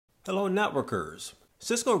Hello networkers!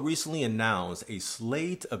 Cisco recently announced a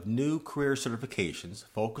slate of new career certifications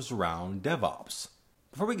focused around DevOps.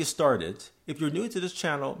 Before we get started, if you're new to this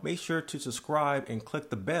channel, make sure to subscribe and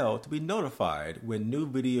click the bell to be notified when new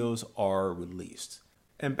videos are released.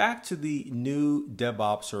 And back to the new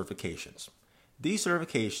DevOps certifications. These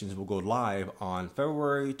certifications will go live on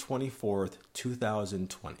February 24th,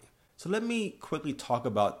 2020. So let me quickly talk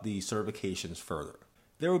about the certifications further.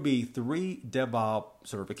 There will be 3 DevOps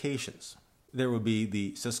certifications. There will be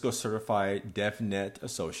the Cisco Certified DevNet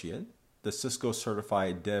Associate, the Cisco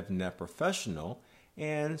Certified DevNet Professional,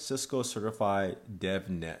 and Cisco Certified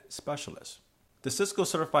DevNet Specialist. The Cisco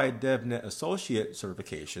Certified DevNet Associate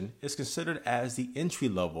certification is considered as the entry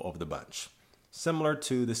level of the bunch, similar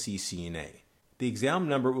to the CCNA. The exam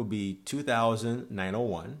number will be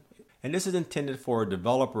 2,901, and this is intended for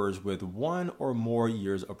developers with 1 or more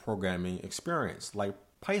years of programming experience, like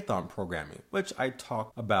Python programming, which I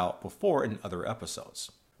talked about before in other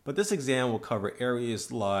episodes. But this exam will cover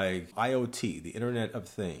areas like IoT, the Internet of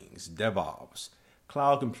Things, DevOps,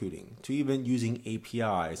 cloud computing, to even using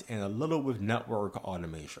APIs, and a little with network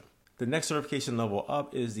automation. The next certification level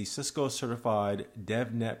up is the Cisco Certified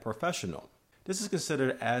DevNet Professional. This is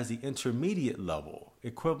considered as the intermediate level,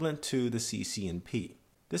 equivalent to the CCNP.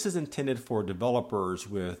 This is intended for developers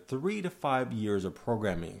with 3 to 5 years of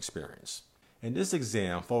programming experience. And this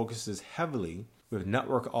exam focuses heavily with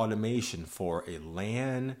network automation for a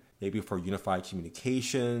LAN, maybe for unified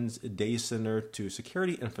communications, data center to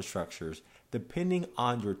security infrastructures, depending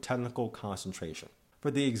on your technical concentration.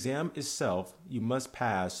 For the exam itself, you must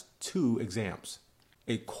pass 2 exams.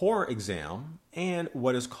 A core exam and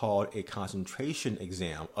what is called a concentration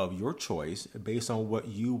exam of your choice based on what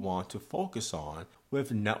you want to focus on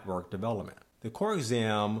with network development. The core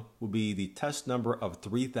exam will be the test number of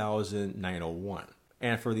 3,901.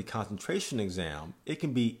 And for the concentration exam, it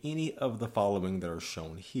can be any of the following that are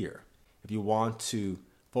shown here. If you want to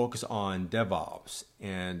focus on DevOps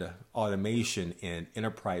and automation in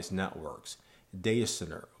enterprise networks, data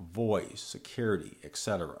center, voice, security,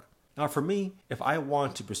 etc. Now for me, if I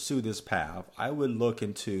want to pursue this path, I would look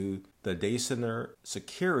into the data center,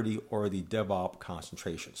 security, or the DevOps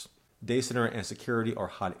concentrations. Data center and security are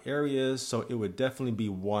hot areas, so it would definitely be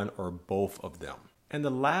one or both of them. And the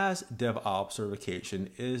last DevOps certification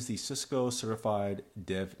is the Cisco Certified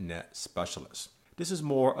DevNet Specialist. This is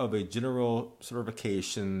more of a general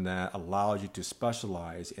certification that allows you to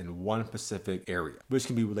specialize in one specific area, which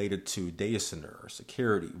can be related to data center,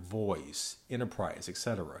 security, voice, enterprise,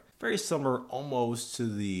 etc. Very similar almost to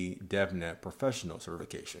the DevNet Professional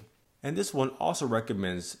certification. And this one also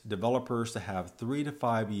recommends developers to have 3 to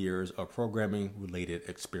 5 years of programming related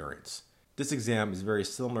experience. This exam is very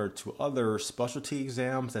similar to other specialty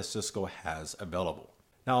exams that Cisco has available.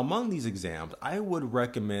 Now among these exams, I would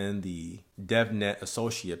recommend the DevNet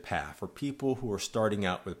Associate path for people who are starting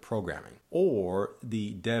out with programming, or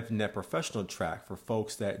the DevNet Professional track for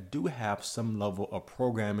folks that do have some level of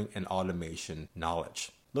programming and automation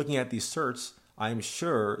knowledge. Looking at these certs, I'm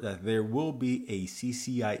sure that there will be a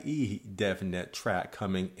CCIE DevNet track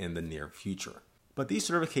coming in the near future. But these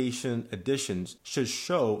certification additions should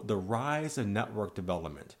show the rise of network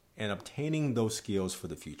development and obtaining those skills for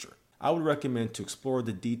the future. I would recommend to explore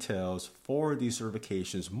the details for these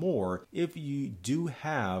certifications more if you do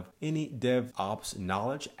have any DevOps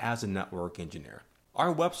knowledge as a network engineer.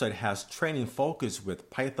 Our website has training focused with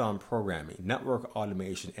Python programming, network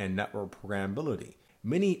automation, and network programmability.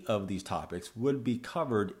 Many of these topics would be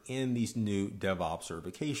covered in these new DevOps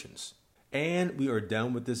certifications. And we are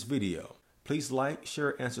done with this video. Please like,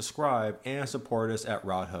 share, and subscribe, and support us at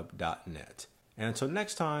RouteHub.net. And until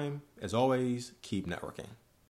next time, as always, keep networking.